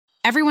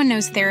Everyone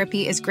knows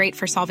therapy is great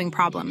for solving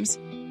problems,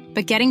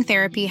 but getting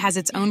therapy has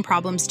its own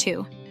problems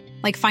too,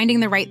 like finding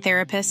the right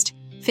therapist,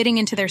 fitting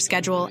into their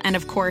schedule, and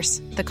of course,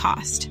 the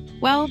cost.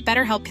 Well,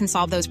 BetterHelp can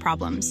solve those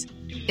problems.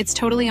 It's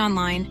totally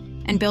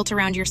online and built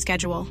around your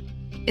schedule.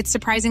 It's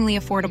surprisingly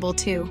affordable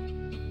too.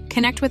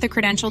 Connect with a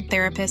credentialed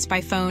therapist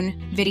by phone,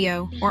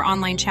 video, or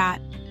online chat,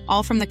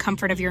 all from the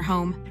comfort of your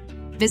home.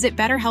 Visit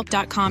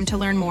BetterHelp.com to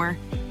learn more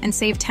and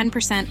save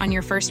 10% on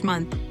your first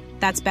month.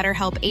 That's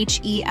BetterHelp,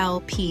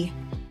 H-E-L-P.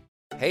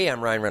 Hey,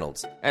 I'm Ryan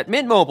Reynolds. At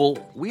Mint Mobile,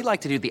 we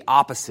like to do the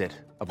opposite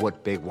of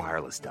what Big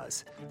Wireless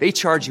does. They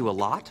charge you a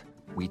lot,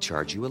 we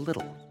charge you a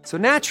little. So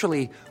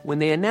naturally, when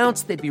they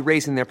announced they'd be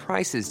raising their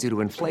prices due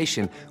to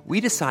inflation, we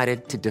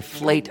decided to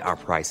deflate our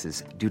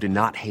prices due to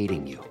not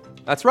hating you.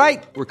 That's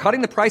right. We're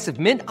cutting the price of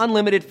Mint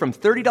Unlimited from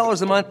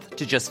 $30 a month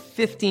to just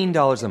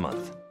 $15 a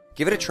month.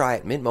 Give it a try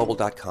at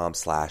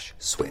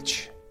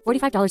mintmobile.com/switch.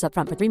 $45 up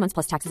front for 3 months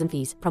plus taxes and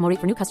fees. Promo rate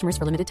for new customers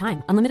for limited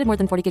time. Unlimited more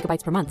than 40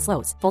 gigabytes per month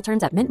slows. Full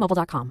terms at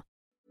mintmobile.com.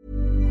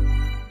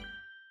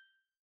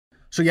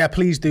 So yeah,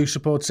 please do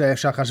support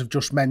Surfshark, as I've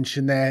just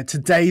mentioned there.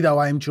 Today, though,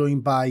 I am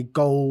joined by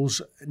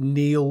Goals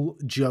Neil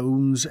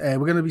Jones. We're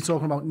going to be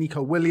talking about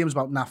Nico Williams,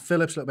 about Nat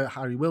Phillips, a little bit of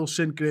Harry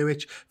Wilson,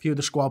 Grujic, a few of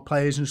the squad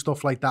players and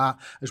stuff like that,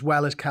 as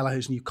well as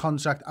Kelleher's new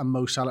contract and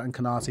Mo Salah and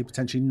Konate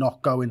potentially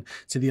not going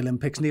to the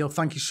Olympics. Neil,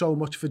 thank you so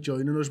much for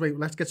joining us, mate.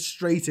 Let's get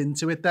straight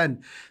into it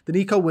then. The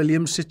Nico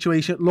Williams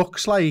situation, it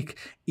looks like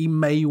he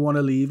may want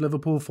to leave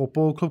Liverpool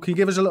Football Club. Can you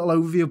give us a little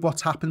overview of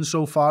what's happened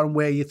so far and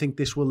where you think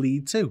this will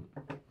lead to?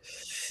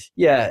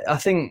 Yeah, I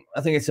think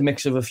it's a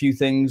mix of a few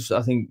things.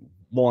 I think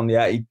one,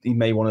 yeah, he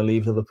may want to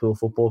leave Liverpool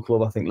Football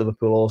Club. I think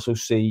Liverpool also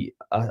see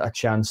a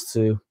chance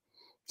to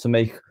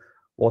make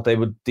what they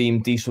would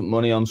deem decent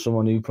money on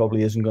someone who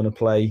probably isn't going to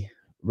play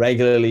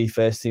regularly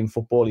first team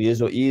football. He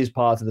is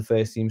part of the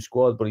first team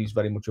squad, but he's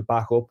very much a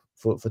backup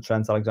for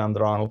Trent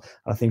Alexander-Arnold.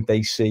 And I think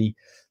they see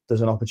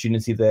there's an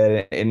opportunity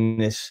there in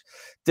this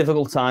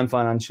difficult time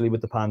financially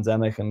with the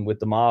pandemic and with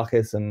the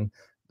market and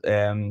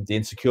the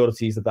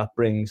insecurities that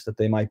brings, that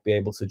they might be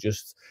able to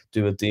just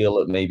do a deal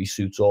that maybe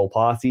suits all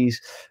parties.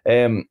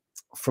 From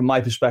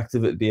my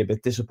perspective, it'd be a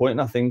bit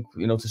disappointing, I think,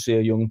 to see a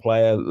young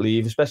player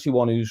leave, especially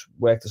one who's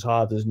worked as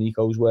hard as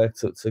Nico's worked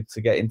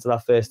to get into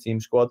that first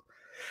team squad.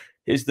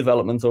 His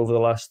development over the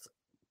last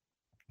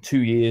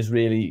 2 years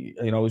really,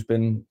 has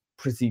been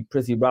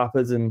pretty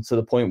rapid, and to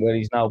the point where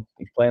he's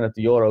playing at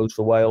the Euros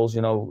for Wales.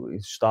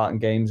 He's starting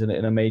games in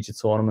a major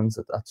tournament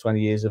at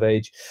 20 years of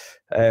age.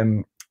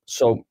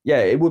 So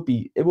yeah, it would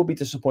be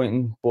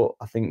disappointing, but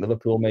I think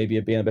Liverpool maybe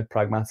are being a bit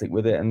pragmatic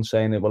with it and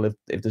saying that, well, if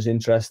there's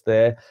interest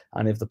there,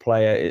 and if the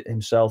player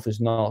himself is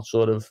not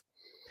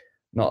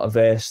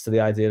averse to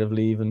the idea of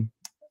leaving,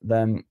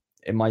 then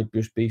it might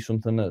just be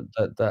something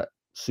that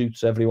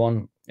suits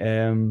everyone,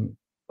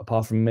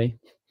 apart from me.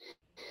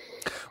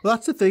 Well,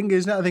 that's the thing,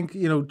 isn't it? I think,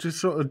 just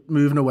sort of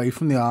moving away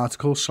from the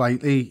article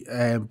slightly,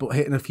 but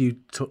hitting a few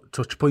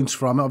touch points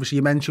from it. Obviously,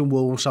 you mentioned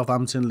Wolves,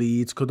 Southampton,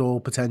 Leeds could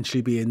all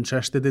potentially be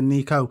interested in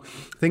Nico.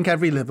 I think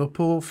every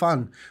Liverpool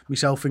fan,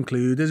 myself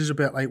included, is a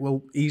bit like,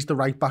 well, he's the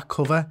right-back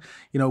cover.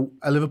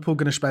 Are Liverpool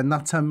going to spend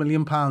that £10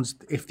 million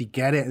if they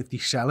get it, if they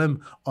sell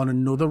him, on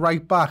another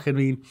right-back? I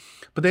mean,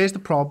 but there's the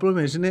problem,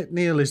 isn't it,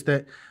 Neil, is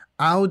that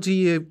how do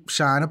you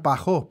sign a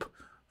backup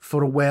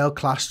for a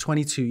world-class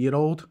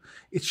 22-year-old?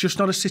 It's just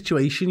not a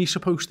situation you're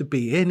supposed to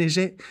be in, is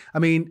it? I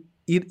mean,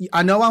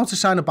 I know how to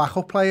sign a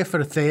backup player for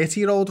a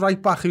 30-year-old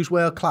right-back who's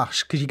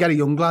world-class, because you get a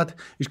young lad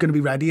who's going to be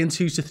ready in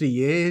 2 to 3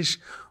 years.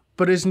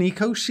 But as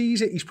Nico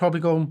sees it, he's probably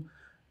going,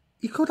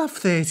 he could have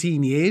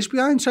 13 years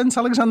behind Trent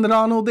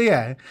Alexander-Arnold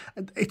here.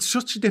 It's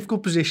such a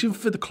difficult position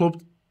for the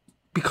club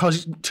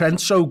because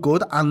Trent's so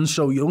good and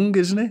so young,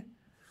 isn't it?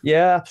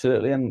 Yeah,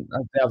 absolutely. And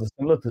they have a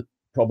similar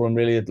problem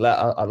really at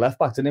left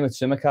back, didn't they, with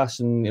Tsimikas,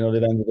 and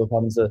they've ended up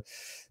having to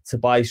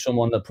buy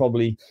someone that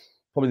probably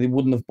they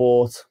wouldn't have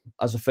bought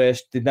as a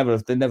first. They'd never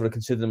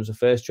considered him as a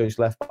first choice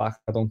left back,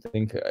 I don't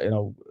think,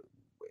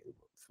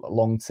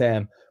 long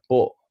term.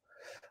 But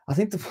I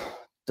think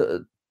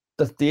the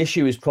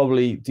issue is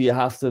probably, do you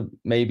have to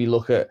maybe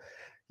look at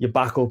your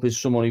backup as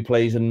someone who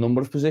plays in a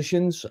number of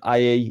positions,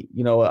 i.e.,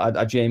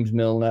 a James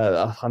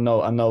Milner. I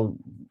know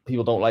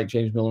people don't like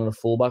James Milner a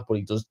fullback, but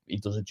he does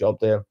a job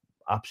there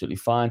absolutely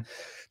fine.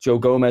 Joe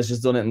Gomez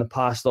has done it in the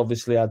past.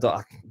 Obviously, I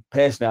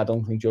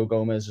don't think Joe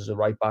Gomez as a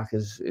right back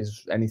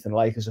is anything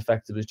like as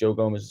effective as Joe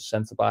Gomez as a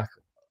centre back,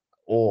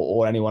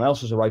 or anyone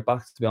else as a right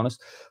back, to be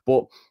honest.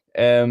 But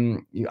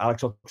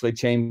Alex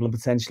Oxlade-Chamberlain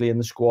potentially in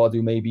the squad,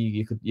 who maybe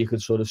you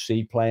could sort of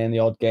see playing the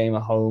odd game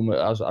at home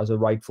as a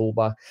right full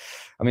back.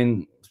 I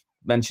mean,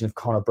 mention of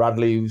Conor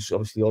Bradley, who's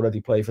obviously already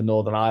played for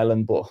Northern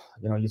Ireland, but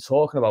you're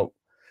talking about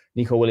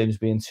Nico Williams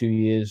being 2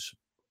 years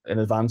in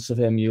advance of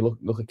him. You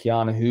look at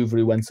Keanu Hoover,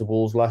 who went to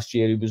Wolves last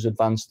year, who was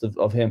advanced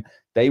of him.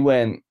 They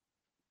weren't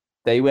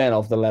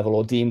of the level,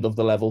 or deemed of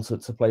the level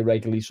to play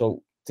regularly.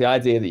 So the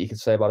idea that you could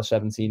say about a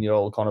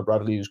 17-year-old Conor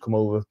Bradley who's come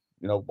over,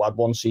 had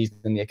one season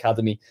in the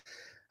academy,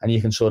 and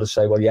you can sort of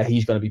say, well, yeah,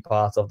 he's going to be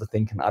part of the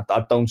thinking.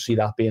 I don't see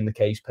that being the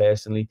case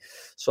personally.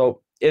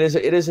 So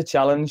it is a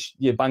challenge.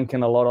 You're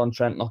banking a lot on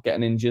Trent not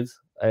getting injured.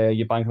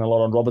 You're banking a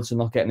lot on Robertson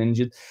not getting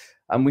injured.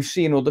 And we've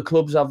seen other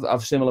clubs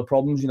have similar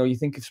problems. You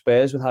think of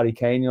Spurs with Harry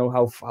Kane,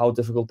 how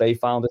difficult they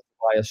found it to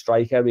buy a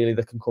striker really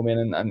that can come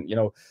in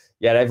and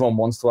everyone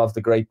wants to have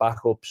the great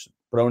backups,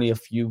 but only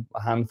a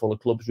handful of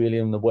clubs really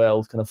in the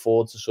world can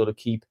afford to sort of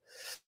keep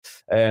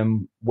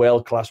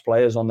world-class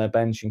players on their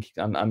bench and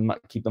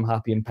keep them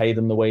happy and pay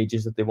them the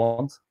wages that they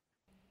want.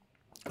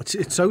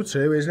 It's so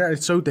true, isn't it?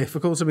 It's so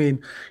difficult. I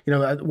mean,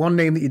 one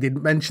name that you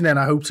didn't mention, and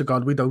I hope to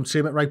God we don't see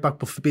him at right back,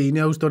 but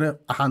Fabinho's done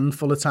it a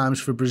handful of times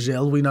for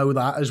Brazil. We know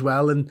that as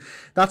well, and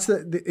I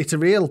think it's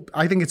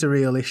a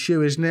real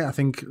issue, isn't it? I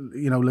think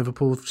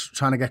Liverpool's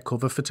trying to get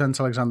cover for Trent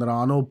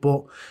Alexander-Arnold,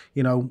 but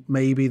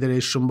maybe there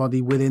is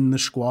somebody within the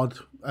squad,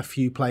 a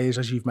few players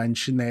as you've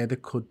mentioned there,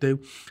 that could do.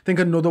 I think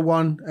another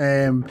one,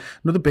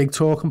 another big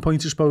talking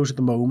point, I suppose, at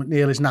the moment,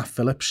 Neil, is Nat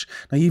Phillips.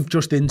 Now you've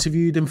just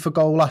interviewed him for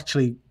Goal,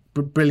 actually.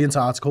 Brilliant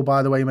article,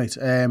 by the way, mate.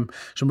 Some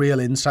real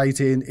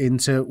insight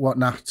into what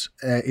Nat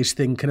is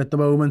thinking at the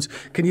moment.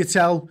 Can you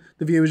tell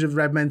the viewers of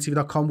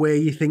redmentv.com where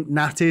you think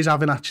Nat is,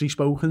 having actually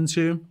spoken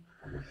to him?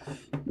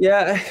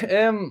 Yeah,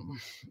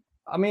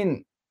 I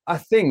mean, I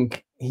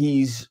think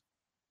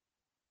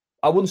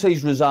I wouldn't say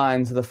he's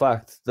resigned to the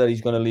fact that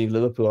he's going to leave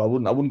Liverpool. I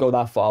wouldn't go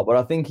that far, but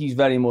I think he's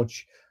very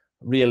much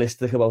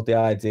realistic about the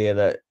idea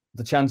that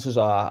the chances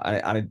are,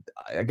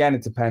 again,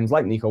 it depends,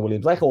 like Nico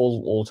Williams, like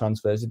all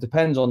transfers, it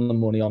depends on the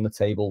money on the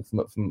table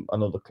from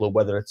another club,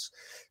 whether it's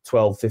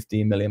 12,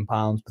 15 million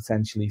pounds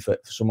potentially for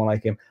someone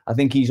like him. I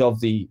think he's of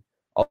the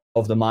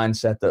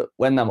mindset that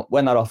when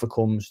that offer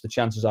comes, the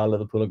chances are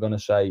Liverpool are going to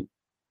say,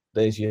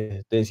 there's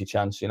your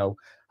chance,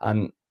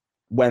 and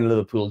when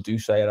Liverpool do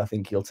say it, I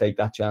think he'll take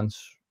that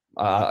chance.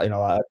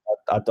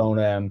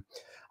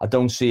 I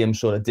don't see him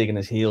sort of digging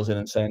his heels in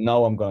and saying,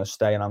 no, I'm going to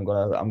stay and I'm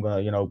going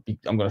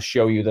to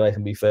show you that I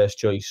can be first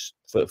choice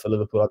for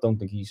Liverpool. I don't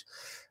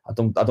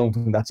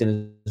think that's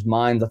in his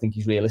mind. I think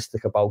he's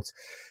realistic about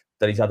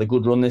that. He's had a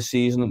good run this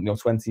season,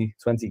 20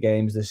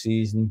 games this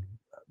season,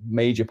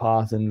 major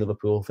part in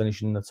Liverpool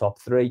finishing in the top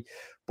three,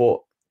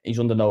 but he's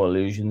under no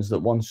illusions that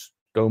once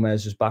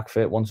Gomez is back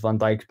fit, once Van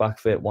Dijk's back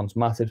fit, once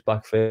Matip's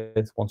back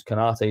fit, once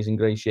Konate's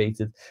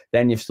ingratiated,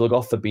 then you've still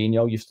got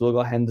Fabinho, you've still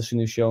got Henderson,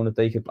 who's shown that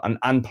they could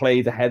and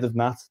played ahead of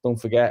Nat. Don't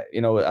forget,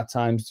 at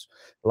times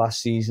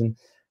last season,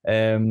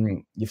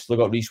 you've still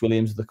got Reece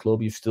Williams at the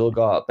club, you've still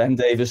got Ben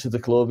Davies at the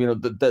club.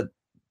 The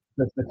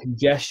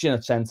congestion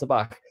at centre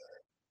back,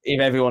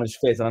 if everyone is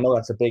fit, and I know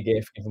that's a big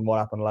if given what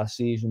happened last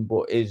season,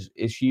 but is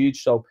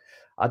huge. So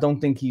I don't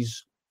think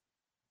he's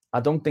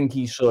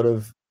sort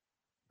of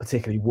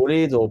particularly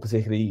worried or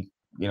particularly,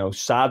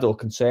 sad or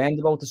concerned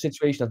about the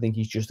situation. I think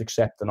he's just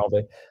accepting of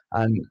it,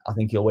 and I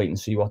think he'll wait and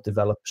see what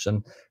develops.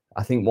 And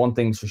I think one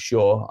thing's for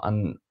sure,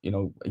 and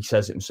he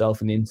says it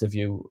himself in the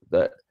interview,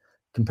 that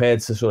compared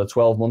to sort of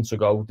 12 months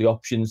ago, the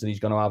options that he's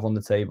going to have on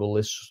the table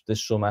this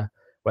summer,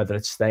 whether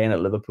it's staying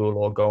at Liverpool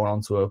or going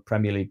on to a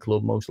Premier League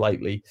club, most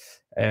likely,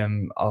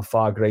 are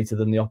far greater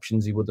than the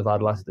options he would have had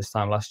this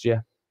time last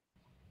year.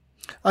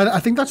 I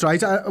think that's right.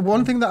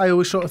 One thing that I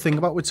always sort of think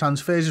about with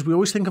transfers is we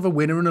always think of a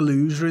winner and a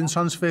loser in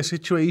transfer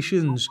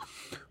situations,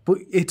 but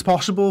it's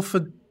possible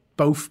for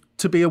both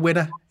to be a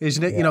winner,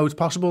 isn't it? Yeah. It's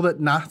possible that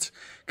Nat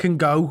can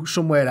go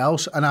somewhere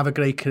else and have a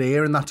great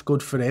career, and that's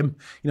good for him.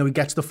 He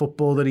gets the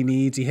football that he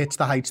needs, he hits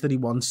the heights that he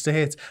wants to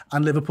hit,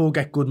 and Liverpool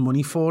get good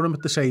money for him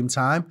at the same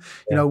time.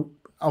 Yeah.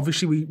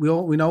 Obviously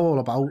we know all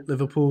about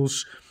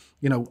Liverpool's,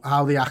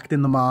 how they act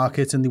in the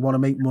market and they want to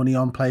make money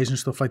on players and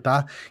stuff like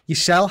that. You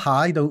sell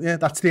high, don't you?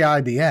 That's the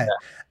idea. Yeah.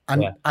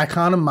 And I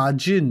can't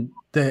imagine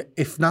that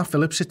if Nat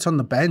Phillips sits on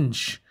the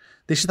bench,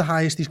 this is the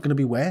highest he's going to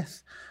be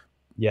worth.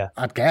 Yeah.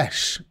 I'd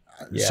guess.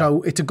 Yeah.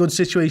 So it's a good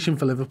situation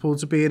for Liverpool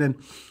to be in.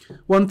 And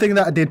one thing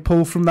that I did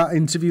pull from that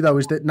interview, though,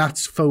 is that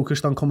Nat's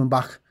focused on coming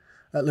back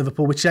at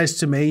Liverpool, which says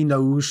to me,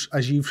 knows,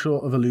 as you've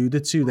sort of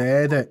alluded to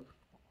there, that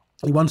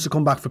he wants to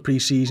come back for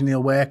pre-season,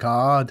 he'll work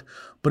hard,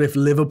 but if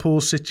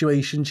Liverpool's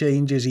situation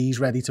changes, he's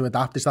ready to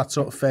adapt. Is that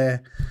sort of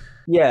fair?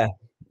 Yeah.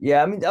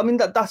 I mean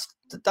that's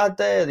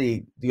there.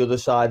 The other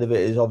side of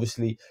it is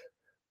obviously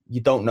you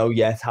don't know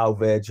yet how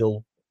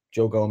Virgil,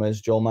 Joe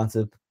Gomez, Joel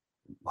Matip,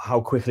 how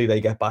quickly they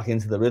get back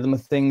into the rhythm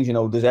of things.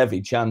 There's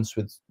every chance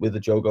with the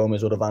Joe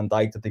Gomez or the Van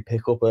Dijk that they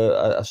pick up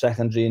a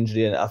secondary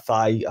injury, a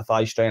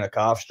thigh strain, a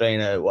calf strain,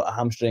 a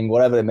hamstring,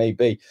 whatever it may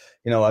be.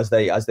 As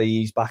they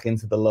ease back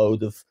into the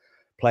load of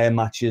playing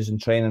matches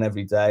and training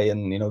every day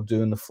and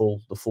doing the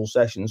full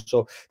sessions.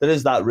 So there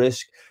is that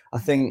risk. I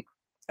think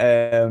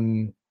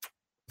you're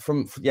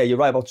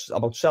right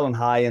about selling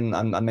high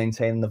and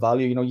maintaining the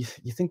value.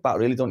 You think back,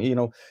 really, don't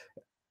you?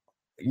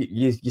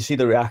 You see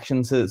the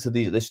reaction to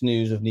this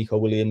news of Nico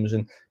Williams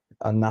and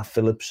Nat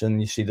Phillips,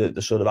 and you see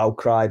the sort of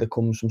outcry that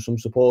comes from some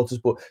supporters.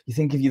 But you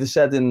think if you'd have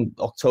said in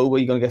October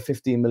you're going to get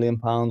 £15 million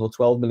or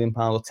 £12 million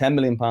or £10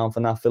 million for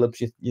Nat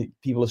Phillips,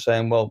 people are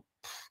saying, well,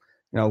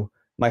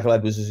 Michael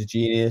Edwards is a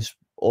genius.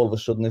 All of a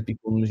sudden it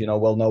becomes,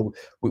 well, no,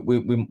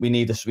 we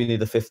need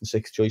a fifth and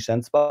sixth choice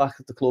centre back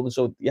at the club. And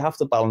so you have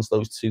to balance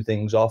those two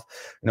things off.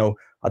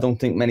 I don't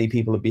think many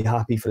people would be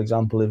happy, for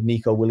example, if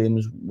Nico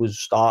Williams was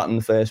starting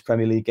the first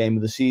Premier League game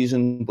of the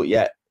season, but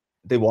yet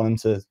they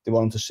want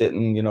him to sit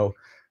and, you know,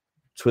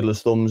 twiddle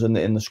his thumbs in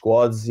the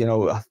squads. You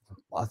know,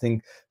 I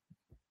think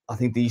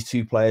these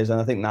two players, and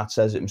I think Nat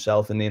says it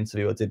himself in the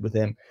interview I did with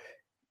him,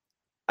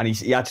 and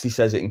he actually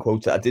says it in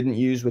quotes that I didn't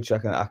use, which I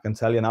can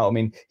tell you now. I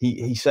mean,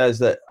 he says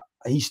that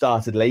he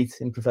started late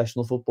in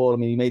professional football. I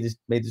mean, he made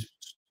his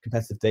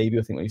competitive debut,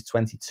 I think, when he was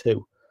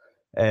 22.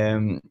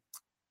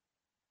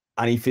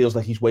 And he feels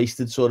like he's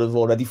wasted sort of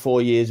already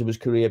 4 years of his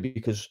career,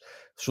 because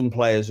some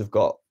players have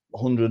got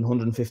 100,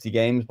 150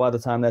 games by the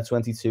time they're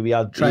 22. He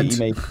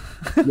made,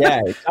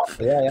 yeah,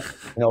 exactly, yeah.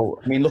 You know,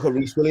 I mean, look at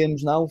Rhys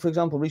Williams now, for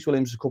example. Rhys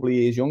Williams is a couple of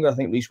years younger. I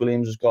think Rhys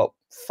Williams has got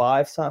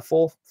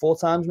four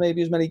times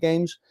maybe as many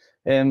games,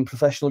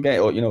 professional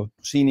game, or, you know,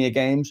 senior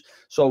games.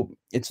 So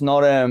it's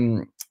not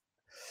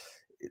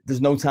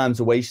there's no time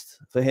to waste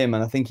for him,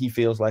 and I think he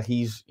feels like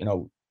he's, you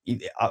know,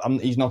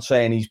 he's not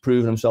saying he's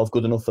proven himself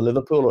good enough for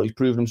Liverpool, or he's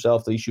proven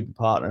himself that he should be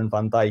partnering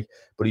Van Dijk,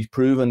 but he's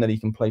proven that he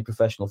can play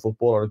professional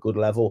football at a good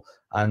level.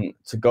 And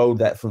to go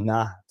there from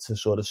that to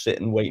sort of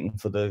sitting waiting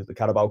for the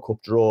Carabao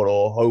Cup draw,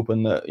 or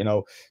hoping that, you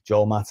know,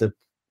 Joel Matip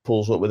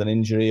pulls up with an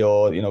injury,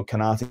 or, you know,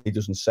 Kanate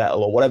doesn't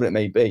settle, or whatever it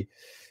may be,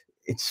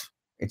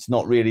 it's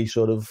not really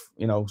sort of,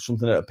 you know,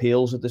 something that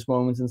appeals at this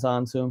moment in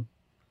time to him.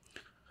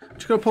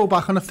 Just going to pull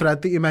back on a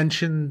thread that you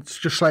mentioned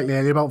just slightly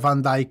earlier about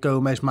Van Dijk,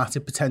 Gomez,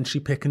 Matip potentially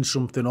picking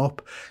something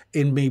up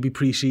in maybe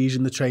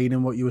pre-season, the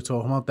training, what you were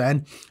talking about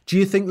then. Do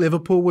you think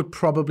Liverpool would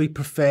probably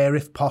prefer,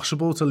 if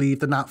possible, to leave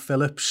the Nat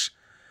Phillips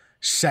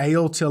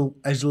sale till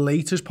as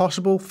late as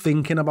possible,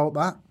 thinking about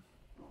that?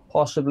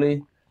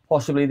 Possibly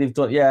they've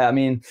done. Yeah, I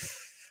mean,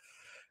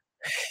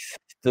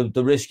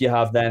 the risk you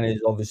have then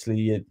is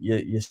obviously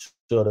you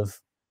sort of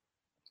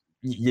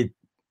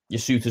your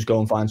suitors go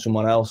and find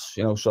someone else,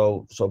 you know.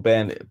 So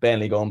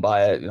Burnley go and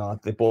buy it. You know,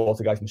 they bought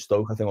a guy from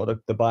Stoke, I think, or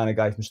they're buying a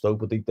guy from Stoke,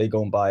 but they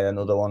go and buy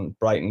another one.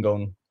 Brighton go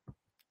and,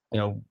 you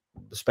know,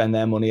 spend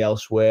their money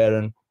elsewhere,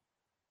 and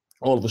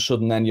all of a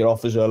sudden then your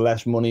offers are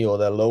less money, or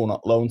they're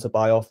loan to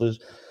buy offers,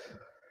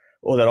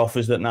 or they're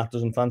offers that Nat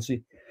doesn't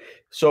fancy.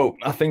 So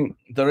I think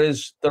there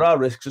are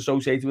risks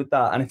associated with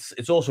that, and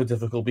it's also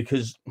difficult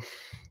because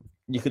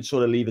you could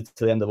sort of leave it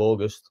to the end of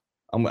August.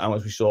 And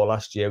as we saw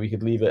last year, we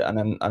could leave it, and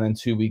then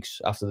 2 weeks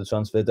after the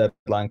transfer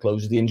deadline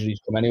closes, the injuries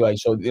come anyway.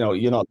 So, you know,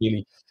 you're not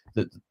really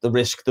the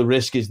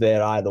risk is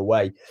there either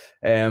way.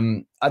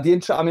 Another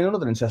interesting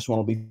one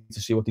will be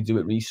to see what they do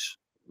with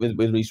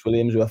Rhys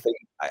Williams, who I think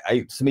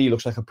to me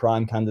looks like a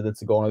prime candidate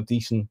to go on a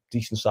decent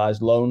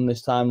sized loan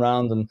this time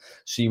round and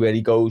see where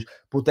he goes.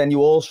 But then you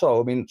also,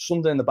 I mean,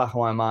 something in the back of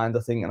my mind, I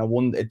think, and I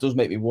wonder, it does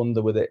make me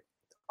wonder with it.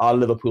 Are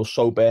Liverpool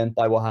so burnt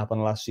by what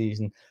happened last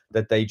season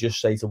that they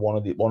just say to one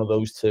of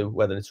those two,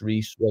 whether it's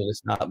Rhys,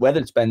 whether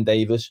it's Ben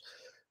Davies,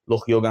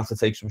 look, you're going to have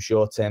to take some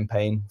short-term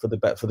pain for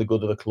the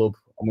good of the club,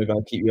 and we're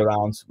going to keep you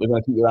around. We're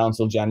going to keep you around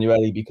till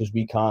January, because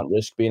we can't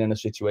risk being in a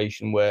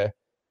situation where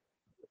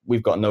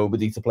we've got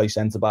nobody to play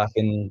centre-back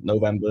in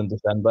November and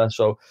December.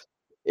 So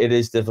it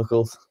is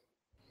difficult.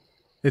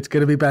 It's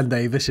going to be Ben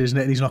Davies, isn't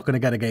it? And he's not going to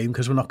get a game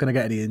because we're not going to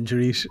get any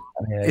injuries.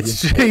 Yeah,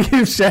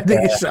 you've said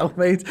it yourself,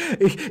 mate.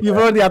 You've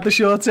already had the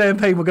short-term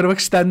pain. We're going to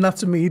extend that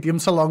to medium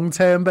to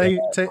long-term pain,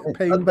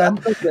 Ben.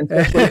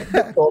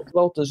 Talked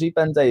about, does he,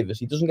 Ben Davies?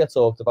 He doesn't get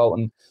talked about,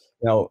 and,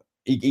 you know,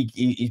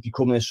 he's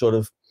become this sort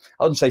of,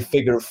 I wouldn't say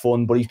figure of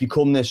fun, but he's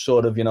become this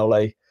sort of, you know,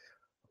 like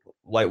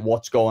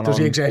what's going on? Does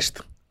he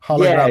exist?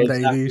 Hologram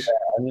Davies.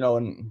 Yeah,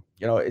 and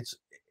you know,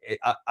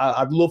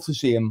 I'd love to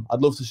see him.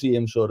 I'd love to see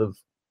him sort of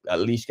at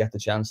least get the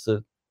chance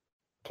to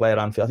play at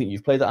Anfield. I think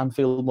you've played at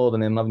Anfield more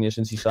than him, haven't you,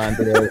 since he signed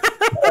it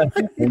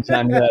in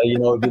January? You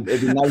know, it'd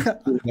be nice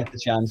to get the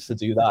chance to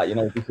do that, you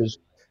know, because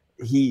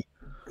he's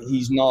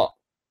not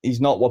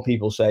what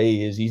people say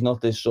he is. He's not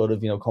this sort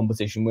of, you know,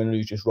 competition winner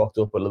who's just rocked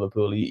up at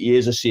Liverpool. He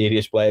is a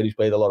serious player who's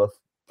played a lot of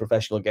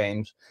professional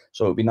games,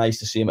 so it'd be nice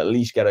to see him at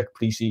least get a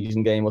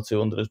pre-season game or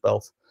two under his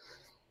belt.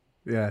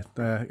 Yeah,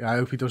 I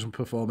hope he doesn't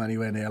perform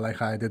anywhere near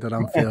like I did at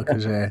Anfield,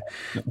 because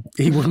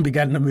he wouldn't be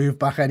getting a move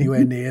back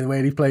anywhere near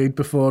where he played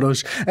before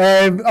us.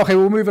 Okay,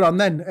 we'll move it on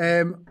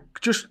then.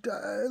 Just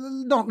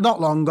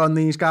not long on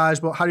these guys,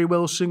 but Harry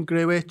Wilson,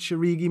 Grujic,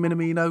 Origi,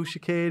 Minamino,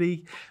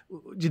 Shaqiri.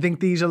 Do you think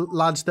these are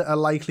lads that are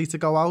likely to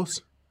go out?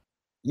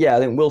 Yeah, I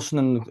think Wilson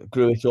and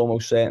Grujic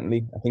almost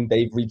certainly. I think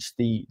they've reached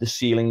the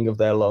ceiling of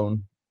their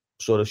loan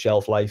sort of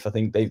shelf life. I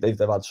think they've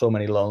had so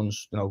many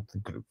loans. You know,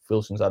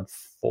 Wilson's had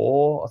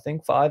 4, I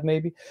think 5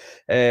 maybe.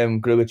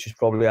 Grujic has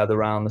probably had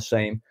around the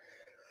same.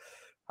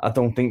 I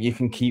don't think you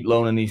can keep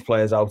loaning these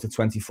players out to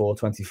 24,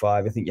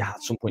 25. I think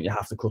at some point you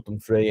have to cut them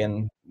free,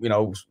 and, you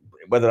know,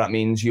 whether that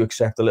means you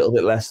accept a little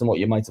bit less than what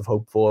you might have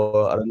hoped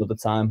for at another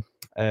time.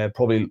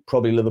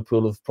 Probably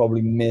Liverpool have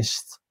probably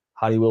missed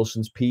Harry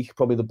Wilson's peak.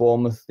 Probably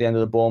the end of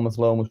the Bournemouth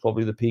loan was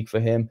probably the peak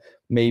for him.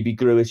 Maybe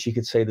Grujic, you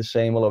could say the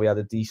same, although he had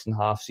a decent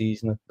half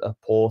season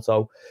at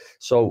Porto.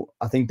 So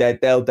I think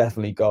they'll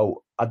definitely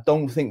go. I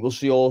don't think we'll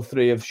see all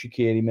 3 of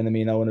Shaqiri,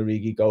 Minamino and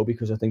Origi go,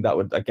 because I think that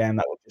would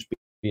just be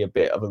be a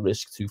bit of a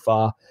risk too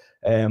far.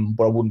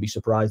 But I wouldn't be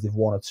surprised if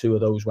one or two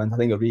of those went. I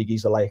think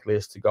Origi's the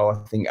likeliest to go. I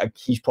think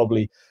he's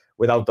probably,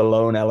 without the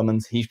loan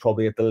element, he's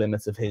probably at the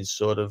limit of his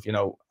sort of,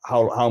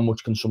 how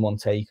much can someone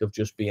take of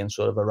just being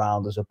sort of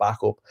around as a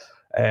backup.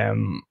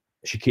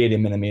 Shaqiri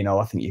and Minamino,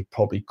 I think you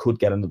probably could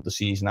get another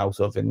season out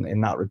of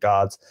in that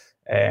regard.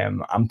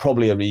 And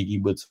probably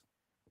Origi would,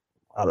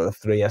 out of the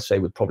three, I say,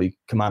 would probably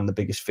command the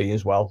biggest fee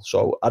as well.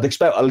 So I'd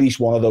expect at least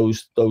one of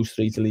those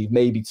three to leave,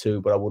 maybe two,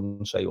 but I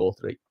wouldn't say all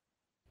three.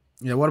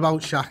 Yeah, what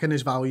about Shaq and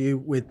his value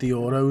with the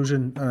Euros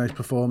and his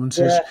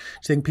performances? Yeah. Do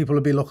you think people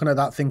will be looking at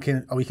that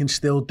thinking, oh, he can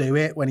still do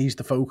it when he's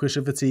the focus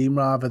of the team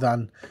rather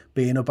than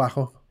being a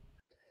backup?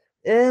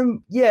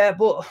 Yeah,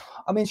 but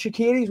I mean,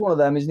 Shaqiri's one of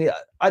them, isn't he?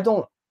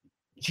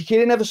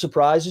 Shaqiri never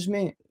surprises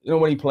me.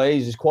 When he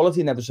plays, his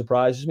quality never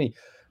surprises me.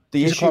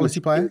 He's a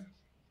quality player.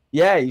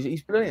 Yeah,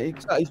 he's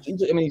brilliant.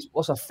 He's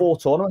what's that, 4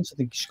 tournaments I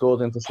think he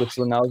scored in for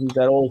Switzerland now. He's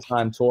their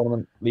all-time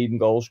tournament leading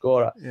goal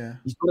scorer. Yeah.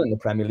 He's done it in the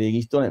Premier League.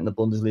 He's done it in the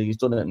Bundesliga. He's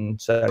done it in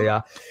Serie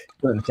A.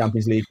 He's done it in the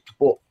Champions League.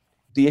 But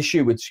the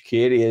issue with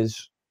Shaqiri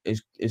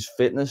is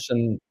fitness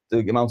and the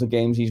amount of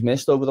games he's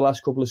missed over the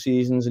last couple of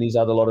seasons, and he's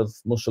had a lot of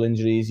muscle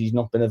injuries. He's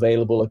not been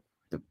available at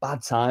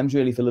bad times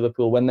really for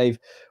Liverpool when they've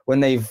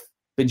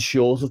been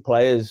short of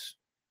players.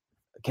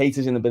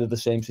 Keita's in a bit of the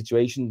same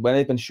situation. When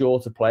they've been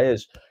short of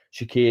players,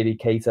 Shaqiri,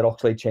 Keita,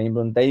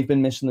 Oxlade-Chamberlain, they've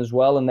been missing as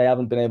well, and they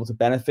haven't been able to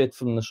benefit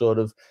from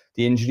the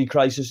injury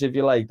crisis, if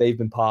you like. They've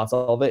been part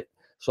of it.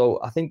 So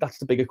I think that's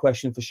the bigger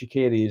question for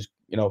Shaqiri is,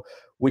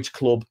 which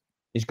club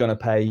is going to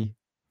pay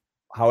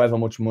however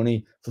much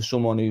money for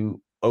someone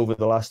who over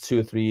the last 2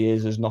 or 3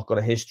 years has not got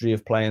a history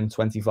of playing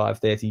 25,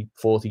 30,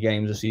 40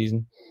 games a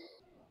season.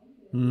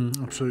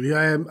 Absolutely.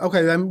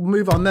 Okay, then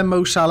move on then.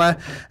 Mo Salah,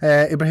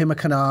 Ibrahima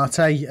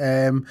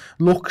Konate,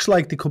 looks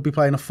like they could be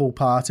playing a full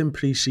part in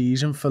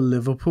pre-season for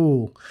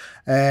Liverpool.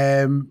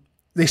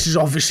 This is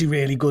obviously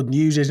really good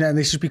news, isn't it? And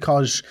this is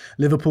because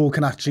Liverpool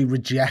can actually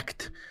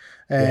reject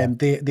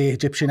the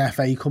Egyptian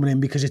FA coming in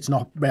because it's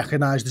not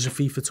recognised as a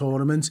FIFA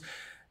tournament.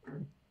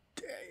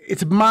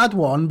 It's a mad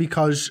one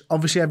because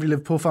obviously every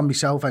Liverpool fan,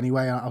 myself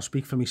anyway, I'll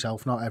speak for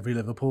myself, not every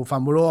Liverpool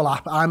fan,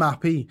 I'm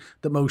happy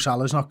that Mo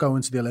Salah's not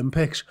going to the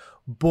Olympics,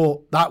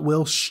 but that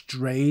will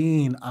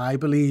strain, I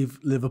believe,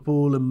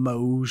 Liverpool and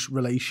Mo's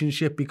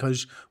relationship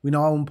because we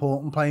know how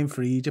important playing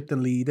for Egypt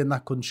and leading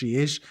that country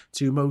is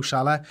to Mo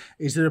Salah.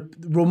 Is there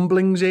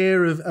rumblings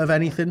here of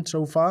anything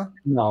so far?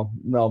 No,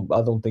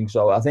 I don't think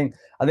so. I think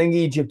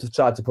Egypt have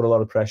tried to put a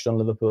lot of pressure on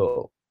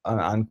Liverpool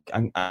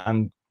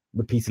and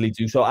repeatedly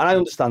do so, and I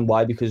understand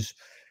why, because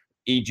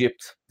the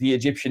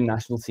Egyptian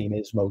national team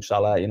is Mo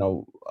Salah,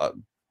 to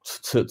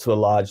a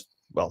large,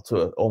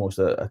 to almost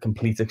a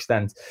complete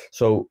extent.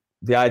 So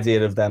the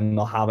idea of them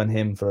not having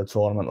him for a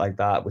tournament like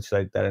that, which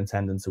they're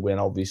intending to win,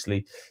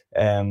 obviously,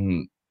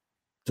 won't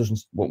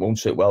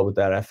sit well with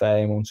their FA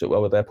and won't sit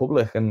well with their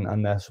public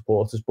and their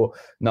supporters. But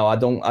no, I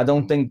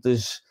don't think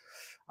there's.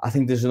 I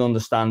think there's an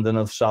understanding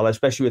of Salah,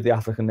 especially with the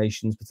African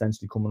nations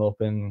potentially coming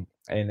up in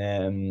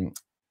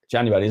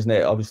January, isn't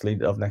it?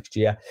 Obviously, of next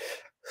year,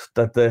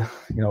 that the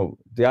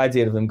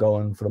idea of him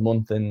going for a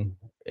month at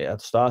the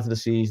start of the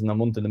season, a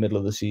month in the middle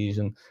of the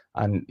season,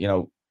 and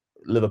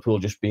Liverpool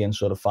just being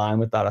sort of fine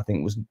with that, I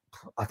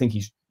think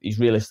he's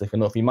realistic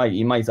enough. He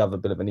might have a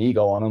bit of an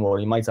ego on him, or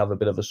he might have a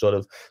bit of a sort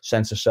of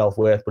sense of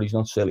self-worth, but he's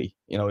not silly.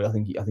 I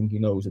think he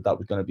knows that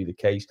was going to be the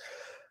case.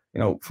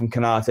 From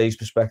Konate's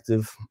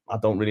perspective, I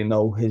don't really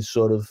know his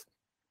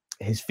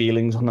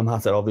feelings on the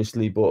matter,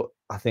 obviously, but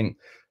I think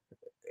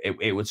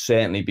it would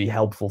certainly be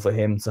helpful for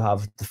him to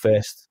have the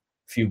first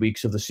few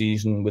weeks of the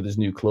season with his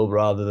new club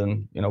rather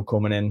than,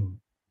 coming in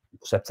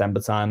September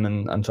time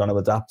and trying to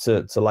adapt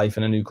to life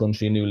in a new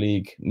country, new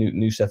league,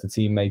 new set of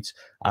teammates,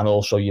 and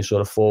also you're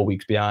sort of 4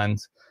 weeks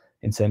behind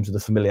in terms of the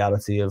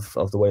familiarity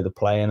of the way they're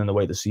playing and the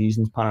way the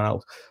season's panning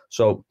out.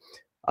 So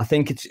I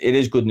think it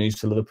is good news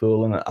to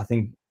Liverpool, and I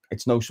think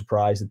it's no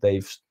surprise that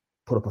they've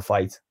put up a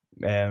fight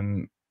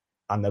and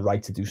they're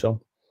right to do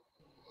so.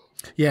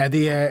 Yeah,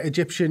 the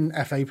Egyptian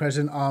FA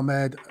president,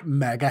 Ahmed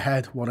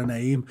Megahead, what a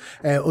name,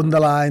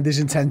 underlined his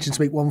intention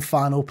to make one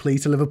final plea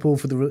to Liverpool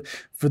for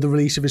the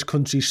release of his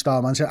country's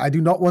star man. Said, I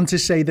do not want to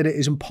say that it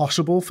is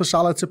impossible for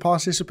Salah to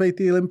participate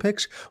in the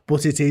Olympics,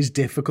 but it is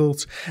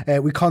difficult.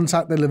 We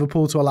contacted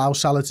Liverpool to allow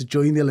Salah to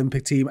join the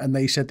Olympic team, and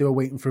they said they were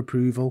waiting for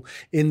approval.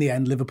 In the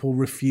end, Liverpool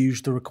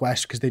refused the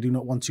request because they do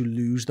not want to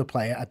lose the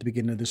player at the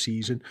beginning of the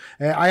season.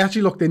 I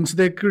actually looked into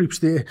their groups.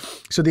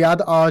 So they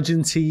had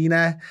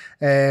Argentina,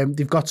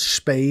 they've got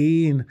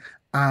Spain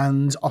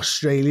and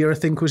Australia, I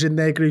think, was in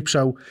their group.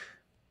 So,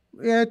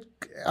 yeah,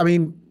 I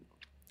mean,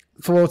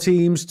 4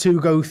 teams, 2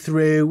 go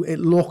through. It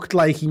looked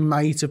like he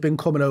might have been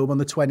coming home on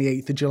the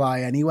 28th of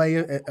July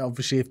anyway,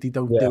 obviously, if they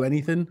don't do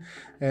anything.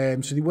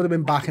 So they would have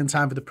been back in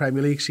time for the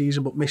Premier League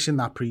season, but missing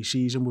that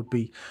pre-season would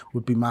be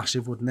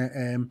massive, wouldn't it?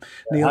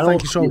 Neil,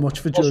 thank you so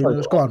much for joining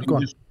us. Go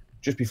on.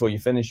 just before you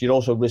finish, you're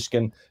also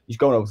risking. He's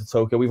going over to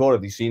Tokyo. We've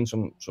already seen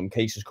some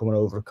cases coming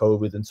over of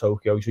COVID in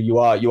Tokyo, so you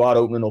are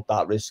opening up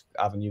that risk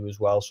avenue as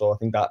well. So I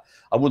think that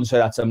I wouldn't say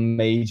that's a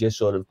major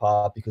sort of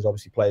part, because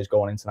obviously players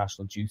go on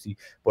international duty,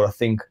 but I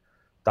think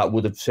that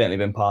would have certainly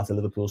been part of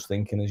Liverpool's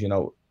thinking, is, you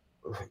know,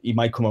 he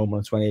might come home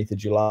on the 28th of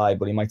July,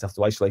 but he might have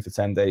to isolate for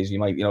 10 days. He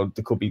might, you know,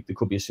 there could be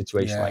a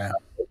situation like that.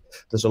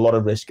 There's a lot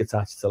of risk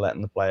attached to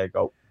letting the player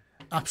go.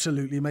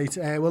 Absolutely, mate.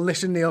 Well,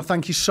 listen, Neil,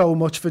 thank you so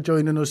much for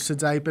joining us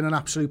today. Been an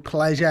absolute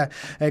pleasure.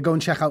 Go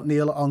and check out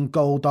Neil on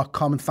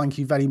goal.com, and thank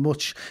you very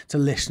much to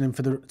listening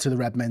to the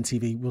Red Men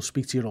TV. We'll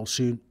speak to you all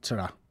soon.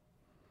 Ta-ra.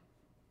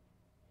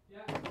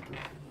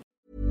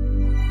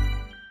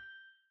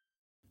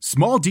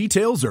 Small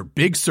details are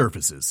big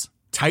surfaces.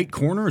 Tight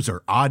corners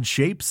are odd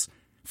shapes.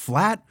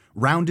 Flat,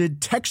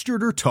 rounded,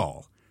 textured, or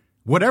tall.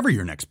 Whatever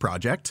your next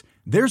project,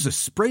 there's a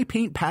spray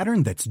paint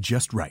pattern that's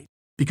just right.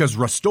 Because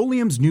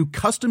Rust-Oleum's new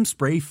Custom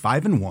Spray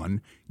 5-in-1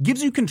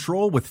 gives you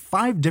control with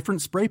 5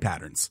 different spray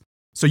patterns.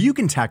 So you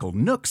can tackle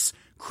nooks,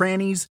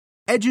 crannies,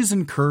 edges,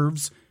 and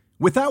curves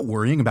without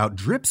worrying about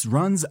drips,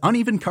 runs,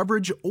 uneven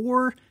coverage,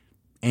 or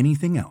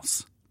anything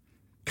else.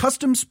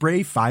 Custom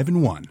Spray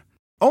 5-in-1.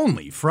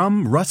 Only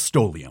from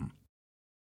Rust-Oleum.